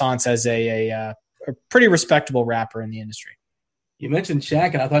renaissance as a pretty respectable rapper in the industry. You mentioned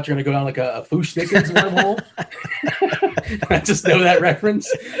Shaq, and I thought you were going to go down like a Fushnikins wormhole. I just know that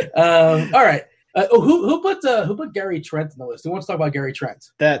reference. All right. Who put Gary Trent on the list? Who wants to talk about Gary Trent?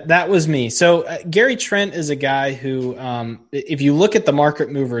 That was me. So Gary Trent is a guy who, if you look at the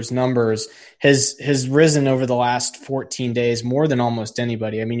market movers numbers, has risen over the last 14 days more than almost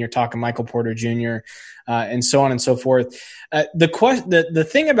anybody. I mean, you're talking Michael Porter Jr. And so on and so forth. The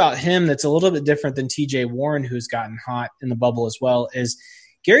thing about him that's a little bit different than TJ Warren, who's gotten hot in the bubble as well, is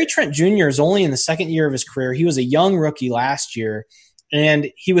Gary Trent Jr. is only in the second year of his career. He was a young rookie last year,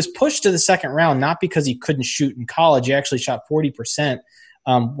 and he was pushed to the second round, not because he couldn't shoot in college. He actually shot 40%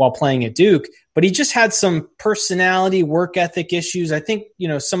 while playing at Duke, but he just had some personality, work ethic issues. I think,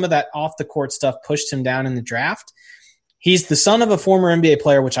 some of that off the court stuff pushed him down in the draft. He's the son of a former NBA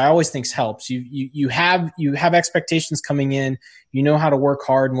player, which I always think helps. You have expectations coming in. You know how to work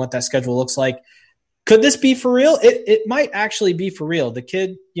hard and what that schedule looks like. Could this be for real? It might actually be for real. The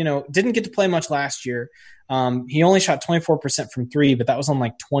kid, didn't get to play much last year. He only shot 24% from 3, but that was on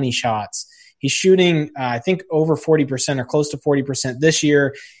like 20 shots. He's shooting, I think, over 40% or close to 40% this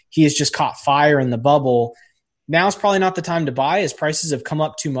year. He has just caught fire in the bubble. Now's probably not the time to buy as prices have come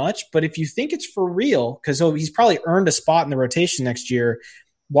up too much. But if you think it's for real, because he's probably earned a spot in the rotation next year,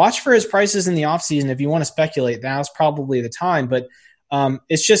 watch for his prices in the offseason. If you want to speculate, now's probably the time. But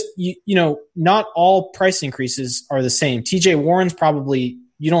it's just, not all price increases are the same. TJ Warren's probably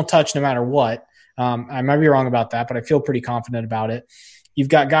you don't touch no matter what. I might be wrong about that, but I feel pretty confident about it. You've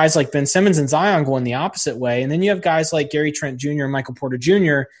got guys like Ben Simmons and Zion going the opposite way. And then you have guys like Gary Trent Jr. and Michael Porter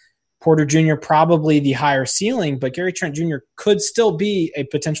Jr. Porter Jr. probably the higher ceiling, but Gary Trent Jr. could still be a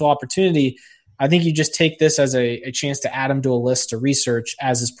potential opportunity. I think you just take this as a chance to add him to a list to research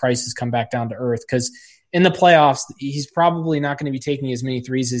as his prices come back down to earth, because in the playoffs, he's probably not going to be taking as many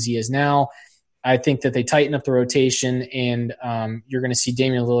threes as he is now. I think that they tighten up the rotation, and you're going to see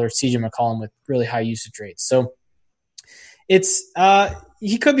Damian Lillard, CJ McCollum with really high usage rates. So it's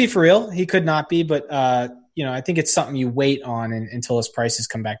He could be for real. He could not be, but I think it's something you wait on until his prices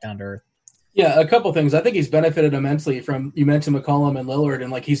come back down to earth. Yeah, a couple things. I think he's benefited immensely from, you mentioned McCollum and Lillard,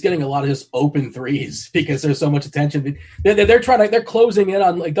 and like he's getting a lot of just open threes because there's so much attention. They're closing in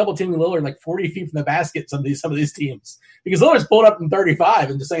on like double teaming Lillard like 40 feet from the basket. Some of these teams, because Lillard's pulled up from 35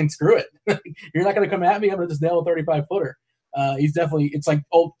 and just saying screw it. You're not going to come at me. I'm going to just nail a 35 footer. He's definitely it's like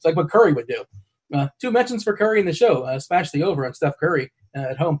what Curry would do. 2 mentions for Curry in the show. Smash the over on Steph Curry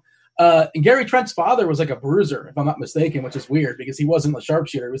at home. And Gary Trent's father was like a bruiser, if I'm not mistaken, which is weird because he wasn't a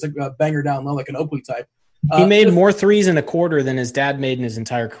sharpshooter. He was like a banger down low, like an Oakley type. He made more threes in a quarter than his dad made in his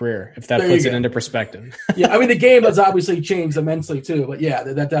entire career, if that puts it into perspective. Yeah, I mean, the game has obviously changed immensely too, but yeah,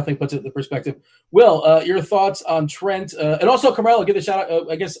 that definitely puts it into perspective. Will, your thoughts on Trent and also Carmelo? Give a shout out.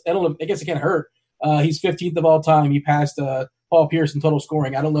 I guess it can't hurt. He's 15th of all time. He passed Paul Pierce in total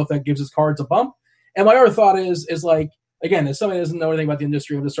scoring. I don't know if that gives his cards a bump. And my other thought is like, again, as somebody who doesn't know anything about the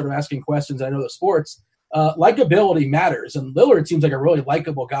industry, I'm just sort of asking questions. I know the sports. Likability matters, and Lillard seems like a really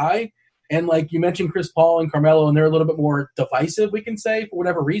likable guy. And like you mentioned, Chris Paul and Carmelo, and they're a little bit more divisive, we can say, for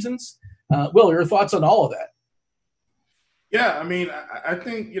whatever reasons. Will, your thoughts on all of that? Yeah, I mean, I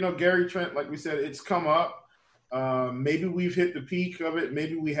think, Gary Trent, like we said, it's come up. Maybe we've hit the peak of it.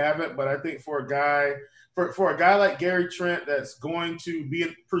 Maybe we haven't. But I think for a guy like Gary Trent that's going to be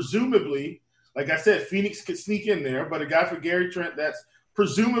presumably, like I said, Phoenix could sneak in there, but a guy for Gary Trent that's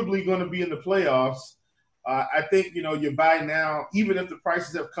presumably going to be in the playoffs, I think, you buy now, even if the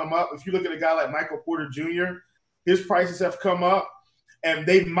prices have come up. If you look at a guy like Michael Porter Jr., his prices have come up, and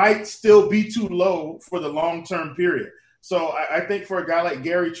they might still be too low for the long-term period. So I think for a guy like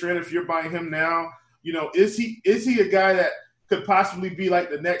Gary Trent, if you're buying him now, is he a guy that could possibly be like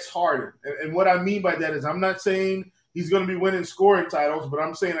the next Harden? And what I mean by that is I'm not saying he's going to be winning scoring titles, but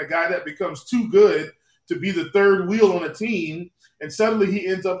I'm saying a guy that becomes too good to be the third wheel on a team, and suddenly he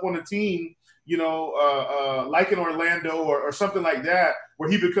ends up on a team, like in Orlando or something like that, where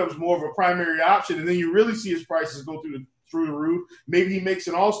he becomes more of a primary option, and then you really see his prices go through the roof. Maybe he makes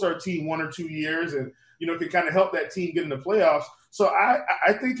an all-star team 1 or 2 years and, can kind of help that team get in the playoffs. So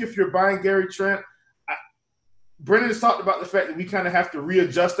I think if you're buying Gary Trent, Brennan has talked about the fact that we kind of have to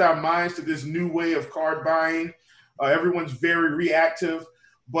readjust our minds to this new way of card buying. Everyone's very reactive.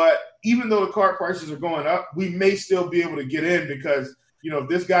 But even though the card prices are going up, we may still be able to get in because, if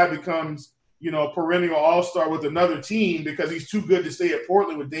this guy becomes, a perennial all-star with another team because he's too good to stay at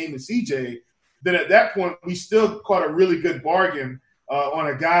Portland with Dame and CJ, then at that point we still caught a really good bargain on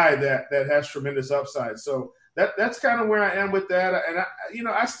a guy that has tremendous upside. So that's kind of where I am with that. And,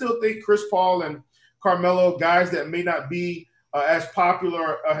 I still think Chris Paul and Carmelo, guys that may not be as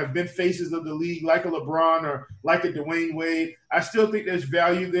popular, have been faces of the league, like a LeBron or like a Dwayne Wade. I still think there's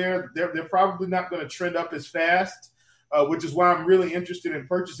value there. They're probably not going to trend up as fast, which is why I'm really interested in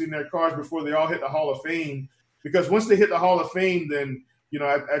purchasing their cards before they all hit the Hall of Fame. Because once they hit the Hall of Fame, then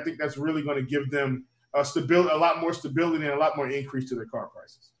I think that's really going to give them a lot more stability and a lot more increase to their card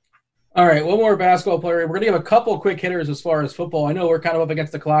prices. All right, one more basketball player. We're going to give a couple quick hitters as far as football. I know we're kind of up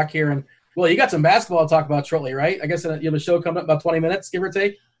against the clock here, and well, you got some basketball to talk about shortly, right? I guess you have a show coming up about 20 minutes, give or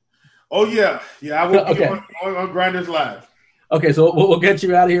take. Oh yeah. I will be on Grinders Live. Okay, so we'll get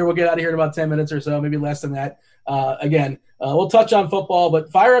you out of here. We'll get out of here in about 10 minutes or so, maybe less than that. Again, we'll touch on football,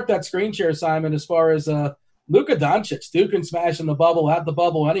 but fire up that screen share, Simon, as far as Luka Doncic, Duke and smashing the bubble, at the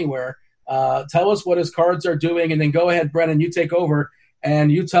bubble, anywhere. Tell us what his cards are doing, and then go ahead, Brennan, you take over,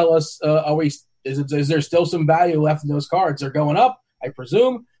 and you tell us, is there still some value left in those cards? They're going up, I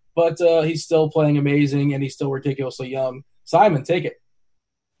presume, but he's still playing amazing, and he's still ridiculously young. Simon, take it.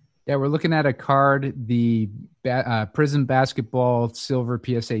 Yeah, we're looking at a card, the Prism Basketball Silver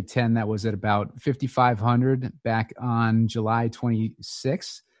PSA 10 that was at about $5,500 back on July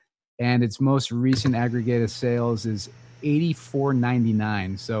 26th, and its most recent aggregated sales is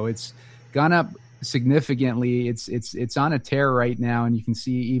 $84.99. So it's gone up significantly. It's on a tear right now, and you can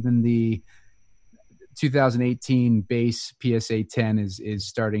see even the 2018 base PSA 10 is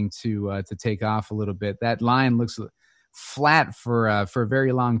starting to take off a little bit. That line looks flat for a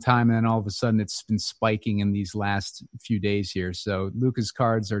very long time, and then all of a sudden it's been spiking in these last few days here. So Luka's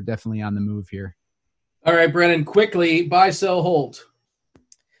cards are definitely on the move here. All right, Brennan, quickly, buy, sell, hold.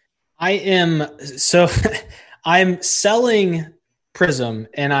 I'm selling Prism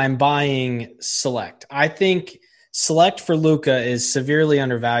and I'm buying Select. I think Select for Luka is severely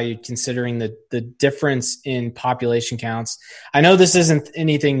undervalued considering the difference in population counts. I know this isn't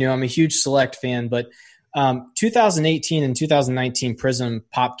anything new. I'm a huge Select fan, but 2018 and 2019 Prism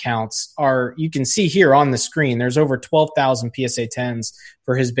pop counts you can see here on the screen. There's over 12,000 PSA 10s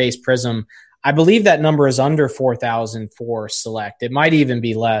for his base Prism. I believe that number is under 4,000 for Select. It might even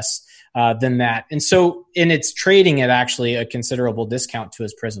be less than that. And it's trading at actually a considerable discount to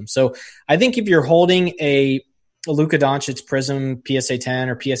his Prism. So I think if you're holding a Luka Doncic Prism PSA 10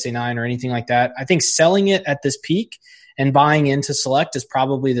 or PSA 9 or anything like that, I think selling it at this peak and buying into Select is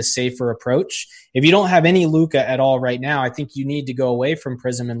probably the safer approach. If you don't have any Luka at all right now, I think you need to go away from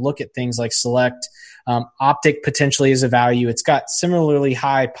Prism and look at things like Select. Optic potentially is a value. It's got similarly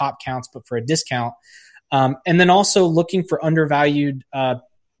high pop counts, but for a discount. And then also looking for undervalued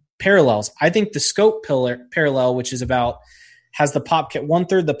parallels. I think the Scope parallel, which is has the pop count,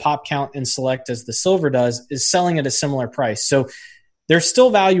 1/3 the pop count in Select as the silver does, is selling at a similar price. So there's still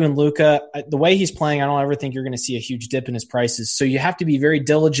value in Luka. The way he's playing, I don't ever think you're going to see a huge dip in his prices. So you have to be very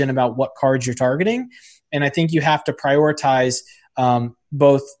diligent about what cards you're targeting. And I think you have to prioritize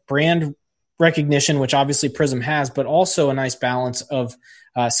both brand recognition, which obviously Prism has, but also a nice balance of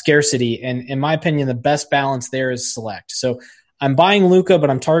scarcity. And in my opinion, the best balance there is Select. So I'm buying Luka, but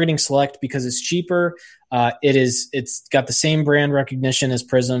I'm targeting Select because it's cheaper. It's got the same brand recognition as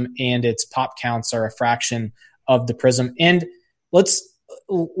Prism, and its pop counts are a fraction of the Prism. And let's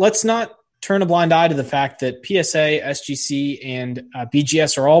not turn a blind eye to the fact that PSA, SGC, and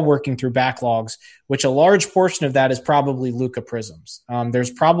BGS are all working through backlogs, which a large portion of that is probably Luka Prisms. There's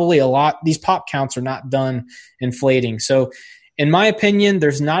probably a lot. These pop counts are not done inflating. So in my opinion,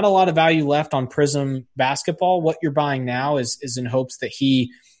 there's not a lot of value left on Prism basketball. What you're buying now is in hopes that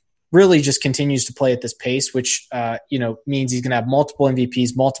he really just continues to play at this pace, which means he's going to have multiple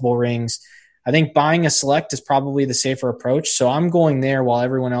MVPs, multiple rings. I think buying a Select is probably the safer approach. So I'm going there while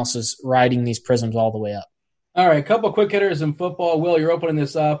everyone else is riding these Prisms all the way up. All right, a couple of quick hitters in football. Will, you're opening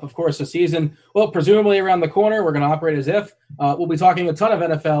this up. Of course, the season, presumably around the corner. We're going to operate as if. We'll be talking a ton of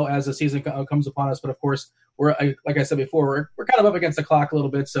NFL as the season comes upon us. But, of course, like I said before, we're kind of up against the clock a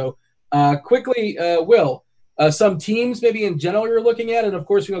little bit. So, quickly, Will, some teams maybe in general you're looking at, and, of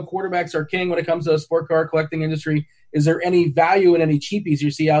course, quarterbacks are king when it comes to the sport car collecting industry. Is there any value in any cheapies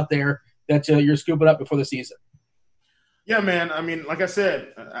you see out there that you're scooping up before the season? Yeah, man. I mean, like I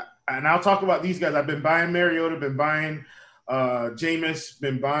said, and I'll talk about these guys. I've been buying Mariota, been buying Jameis,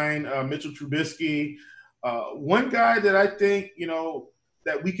 been buying Mitchell Trubisky. One guy that I think,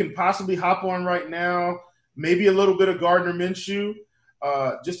 that we can possibly hop on right now, maybe a little bit of Gardner Minshew,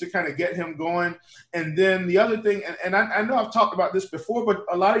 just to kind of get him going. And then the other thing, and I know I've talked about this before, but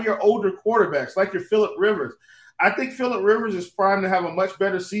a lot of your older quarterbacks, like your Phillip Rivers, I think Phillip Rivers is primed to have a much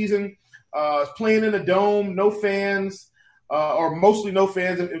better season. Playing in a dome, no fans, or mostly no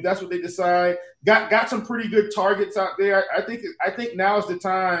fans, if that's what they decide. Got some pretty good targets out there. I think now is the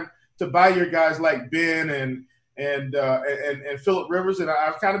time to buy your guys like Ben and Phillip Rivers. And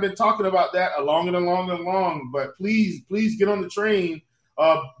I've kind of been talking about that along and along. But please get on the train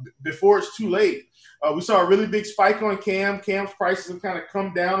before it's too late. We saw a really big spike on Cam. Cam's prices have kind of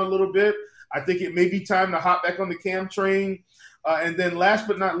come down a little bit. I think it may be time to hop back on the Cam train. And then last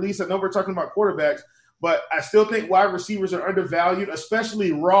but not least, I know we're talking about quarterbacks, but I still think wide receivers are undervalued,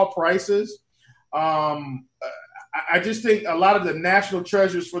 especially raw prices. I just think a lot of the national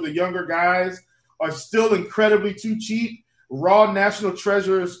treasures for the younger guys are still incredibly too cheap. Raw national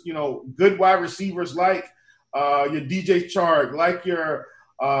treasures, good wide receivers like your DJ Chark, like your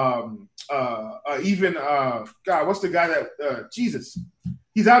what's the guy that Jesus?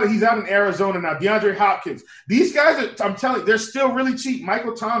 He's out in Arizona now. DeAndre Hopkins. These guys I'm telling you, they're still really cheap.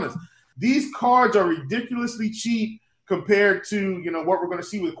 Michael Thomas. These cards are ridiculously cheap compared to, what we're going to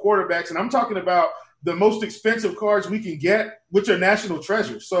see with quarterbacks. And I'm talking about the most expensive cards we can get, which are national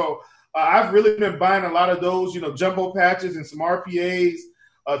treasures. So I've really been buying a lot of those, jumbo patches and some RPAs,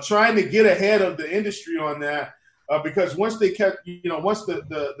 trying to get ahead of the industry on that. Because once they once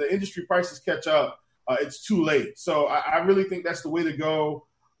the industry prices catch up, it's too late. So I really think that's the way to go.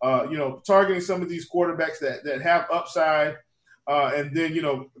 Targeting some of these quarterbacks that have upside, and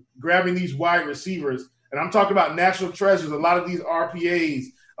then grabbing these wide receivers. And I'm talking about national treasures. A lot of these RPAs,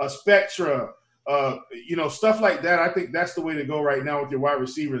 Spectra, stuff like that. I think that's the way to go right now with your wide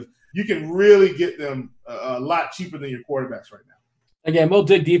receivers. You can really get them a lot cheaper than your quarterbacks right now. Again, we'll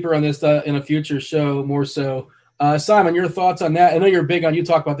dig deeper on this in a future show, more so. Simon, your thoughts on that? I know you're big on. You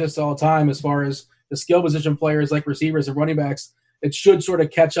talk about this all the time as far as the skill position players like receivers and running backs. It should sort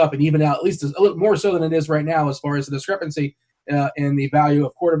of catch up and even out, at least a little more so than it is right now as far as the discrepancy in the value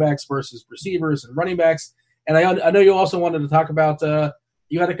of quarterbacks versus receivers and running backs. And I know you also wanted to talk about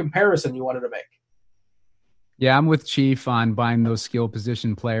you had a comparison you wanted to make. Yeah, I'm with Chief on buying those skill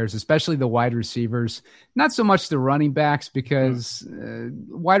position players, especially the wide receivers. Not so much the running backs, because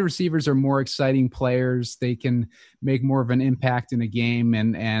wide receivers are more exciting players. They can make more of an impact in a game,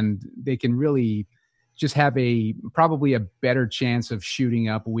 and they can really just have probably a better chance of shooting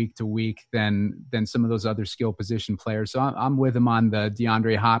up week to week than some of those other skill position players. So I'm with him on the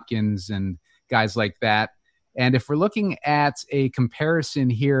DeAndre Hopkins and guys like that. And if we're looking at a comparison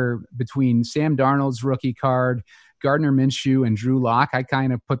here between Sam Darnold's rookie card, Gardner Minshew, and Drew Lock, I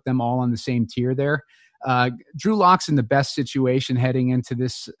kind of put them all on the same tier there. Drew Lock's in the best situation heading into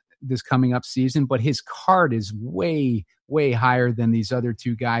this coming up season, but his card is way, way higher than these other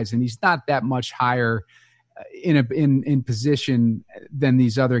two guys, and he's not that much higher in position than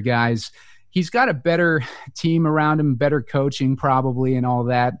these other guys. He's got a better team around him, better coaching probably, and all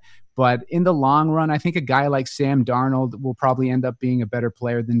that. But in the long run, I think a guy like Sam Darnold will probably end up being a better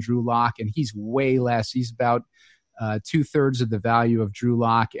player than Drew Lock, and he's way less. He's about 2/3 of the value of Drew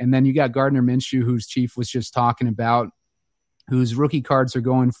Lock. And then you got Gardner Minshew, whose Chief was just talking about, whose rookie cards are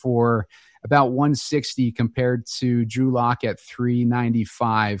going for about 160 compared to Drew Lock at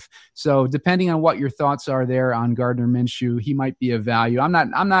 395. So depending on what your thoughts are there on Gardner Minshew, he might be a value. I'm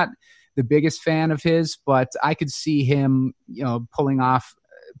not the biggest fan of his, but I could see him,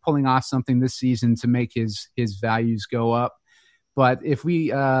 pulling off something this season to make his values go up. But if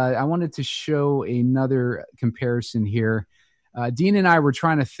I wanted to show another comparison here. Dean and I were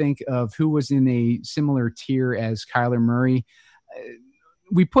trying to think of who was in a similar tier as Kyler Murray.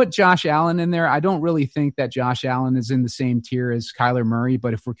 We put Josh Allen in there. I don't really think that Josh Allen is in the same tier as Kyler Murray,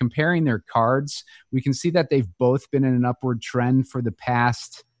 but if we're comparing their cards, we can see that they've both been in an upward trend for the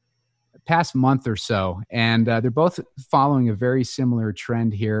past month or so, and they're both following a very similar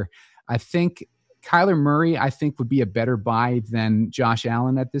trend here. I think Kyler Murray, would be a better buy than Josh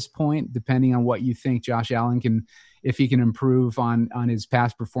Allen at this point, depending on what you think Josh Allen can, if he can improve on his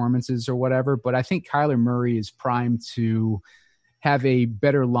past performances or whatever. But I think Kyler Murray is primed to have a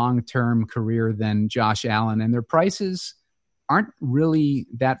better long-term career than Josh Allen, and their prices aren't really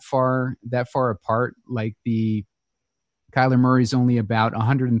that far apart. Like the Kyler Murray's only about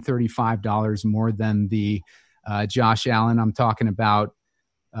 $135 more than the Josh Allen. I'm talking about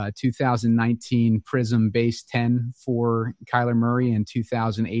 2019 Prism base 10 for Kyler Murray and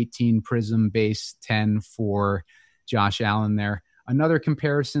 2018 Prism base 10 for Josh Allen there. Another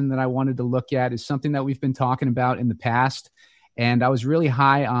comparison that I wanted to look at is something that we've been talking about in the past, and I was really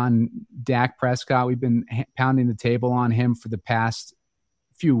high on Dak Prescott. We've been pounding the table on him for the past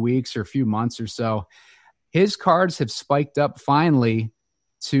few weeks or few months or so. His cards have spiked up finally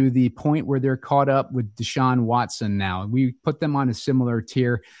to the point where they're caught up with Deshaun Watson now. We put them on a similar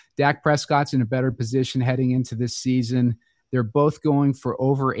tier. Dak Prescott's in a better position heading into this season. They're both going for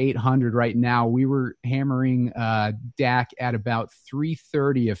over 800 right now. We were hammering Dak at about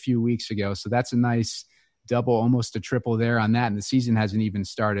 330 a few weeks ago, so that's a nice double, almost a triple there on that, and the season hasn't even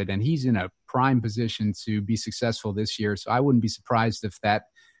started, and he's in a prime position to be successful this year, so I wouldn't be surprised if that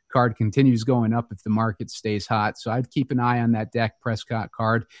card continues going up if the market stays hot. So I'd keep an eye on that Dak Prescott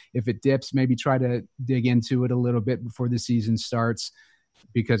card. If it dips, maybe try to dig into it a little bit before the season starts,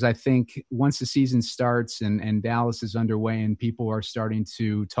 because I think once the season starts and Dallas is underway and people are starting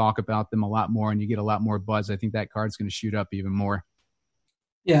to talk about them a lot more and you get a lot more buzz, I think that card's going to shoot up even more.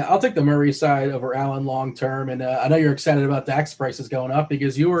 Yeah, I'll take the Murray side over Allen long term, and I know you're excited about Dak's prices going up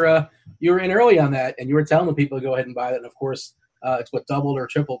because you were in early on that, and you were telling the people to go ahead and buy it. And of course, it's what doubled or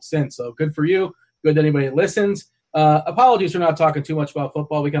tripled since. So good for you. Good to anybody that listens. Apologies for not talking too much about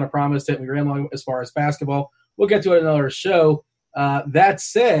football. We kind of promised it. We ran along as far as basketball. We'll get to it in another show. That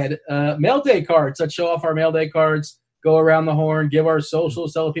said, mail day cards. Let's show off our mail day cards. Go around the horn. Give our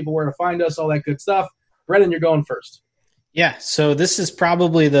socials. Tell people where to find us. All that good stuff. Brennan, you're going first. Yeah, so this is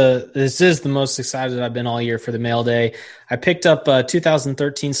the most excited I've been all year for the mail day. I picked up a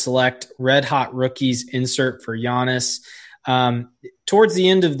 2013 Select Red Hot Rookies insert for Giannis. Towards the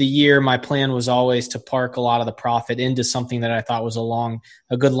end of the year, my plan was always to park a lot of the profit into something that I thought was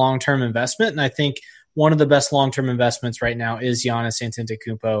a good long-term investment. And I think one of the best long-term investments right now is Giannis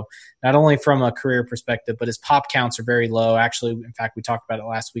Antetokounmpo, not only from a career perspective, but his pop counts are very low. Actually, in fact, we talked about it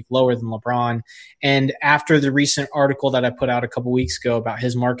last week, lower than LeBron. And after the recent article that I put out a couple weeks ago about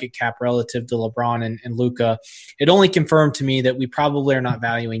his market cap relative to LeBron and Luka, it only confirmed to me that we probably are not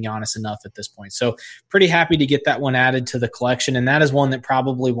valuing Giannis enough at this point. So pretty happy to get that one added to the collection. And that is one that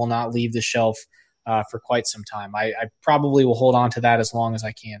probably will not leave the shelf for quite some time. I probably will hold on to that as long as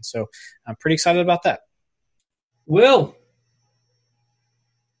I can. So I'm pretty excited about that. Will.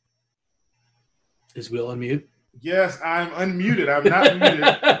 Is Will on mute? Yes, I'm unmuted. I'm not muted.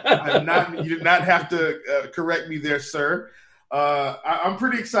 I'm not. You did not have to correct me there, sir. I'm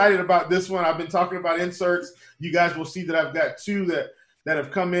pretty excited about this one. I've been talking about inserts. You guys will see that I've got two that have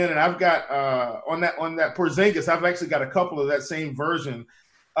come in, and I've got on that Porzingis. I've actually got a couple of that same version.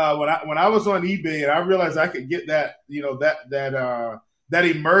 When I was on eBay and I realized I could get that that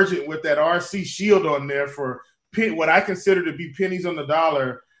emergent with that RC shield on there for what I consider to be pennies on the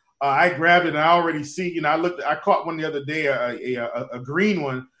dollar. I grabbed it and I already see. I caught one the other day, a green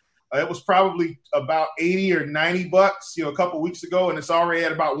one. It was probably about $80 or $90, a couple weeks ago, and it's already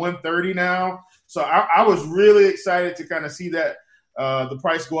at about $130 now. So I was really excited to kind of see that the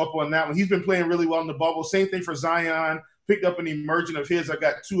price go up on that one. He's been playing really well in the bubble. Same thing for Zion. Picked up an emergent of his. I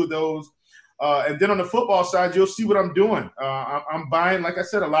got two of those. And then on the football side, you'll see what I'm doing. I'm buying, like I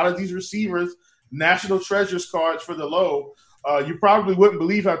said, a lot of these receivers, National Treasures cards for the low. You probably wouldn't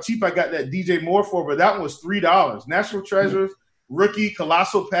believe how cheap I got that DJ Moore for, but that one was $3. National Treasures, rookie,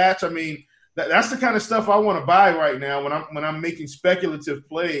 colossal patch. I mean, that's the kind of stuff I want to buy right now when I'm making speculative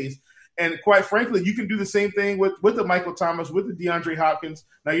plays. And quite frankly, you can do the same thing with the Michael Thomas, with the DeAndre Hopkins.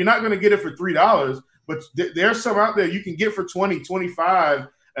 Now, you're not going to get it for $3, but there's some out there you can get for $20, $25,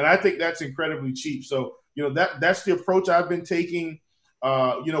 and I think that's incredibly cheap. So, that's the approach I've been taking.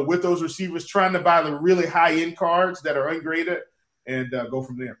 With those receivers, trying to buy the really high-end cards that are ungraded and go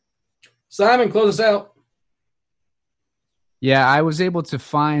from there. Simon, close us out. Yeah, I was able to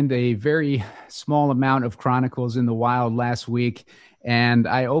find a very small amount of Chronicles in the wild last week, and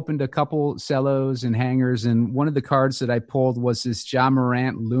I opened a couple cellos and hangers, and one of the cards that I pulled was this Ja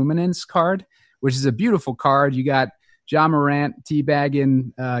Morant Luminance card, which is a beautiful card. You got Ja Morant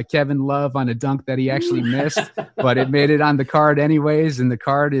teabagging Kevin Love on a dunk that he actually missed, but it made it on the card anyways. And the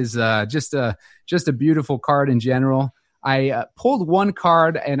card is just a beautiful card in general. I pulled one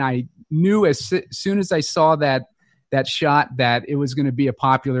card, and I knew as soon as I saw that shot that it was going to be a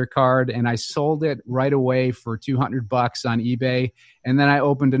popular card, and I sold it right away for $200 on eBay. And then I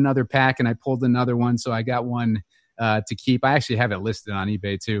opened another pack and I pulled another one, so I got one to keep. I actually have it listed on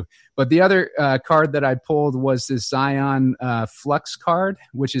eBay too. But the other card that I pulled was this Zion Flux card,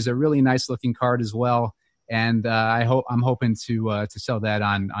 which is a really nice looking card as well. And I'm hoping to sell that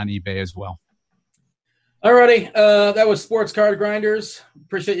on eBay as well. Alrighty, that was Sports Card Grinders.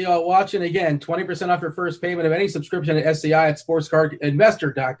 Appreciate you all watching. Again, 20% off your first payment of any subscription at SCI at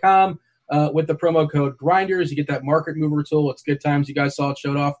sportscardinvestor.com with the promo code Grinders. You get that market mover tool. It's good times. You guys saw it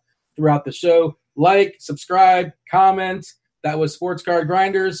showed off throughout the show. Like, subscribe, comment. That was Sports Card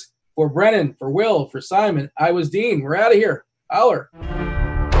Grinders. For Brennan, for Will, for Simon, I was Dean. We're out of here. Holler.